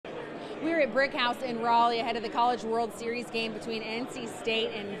We're at Brick House in Raleigh ahead of the College World Series game between NC State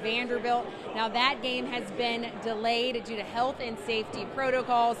and Vanderbilt. Now that game has been delayed due to health and safety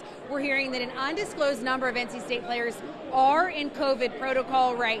protocols. We're hearing that an undisclosed number of NC State players are in COVID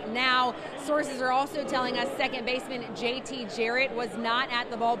protocol right now. Sources are also telling us second baseman JT Jarrett was not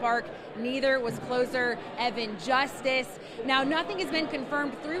at the ballpark. Neither was closer Evan Justice. Now nothing has been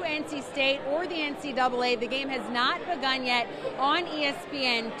confirmed through NC State or the NCAA. The game has not begun yet on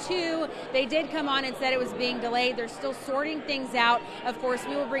ESPN2. They did come on and said it was being delayed. They're still sorting things out. Of course,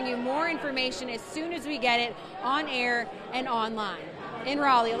 we will bring you more information as soon as we get it on air and online. In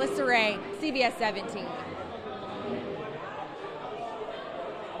Raleigh, Alyssa Ray, CBS 17.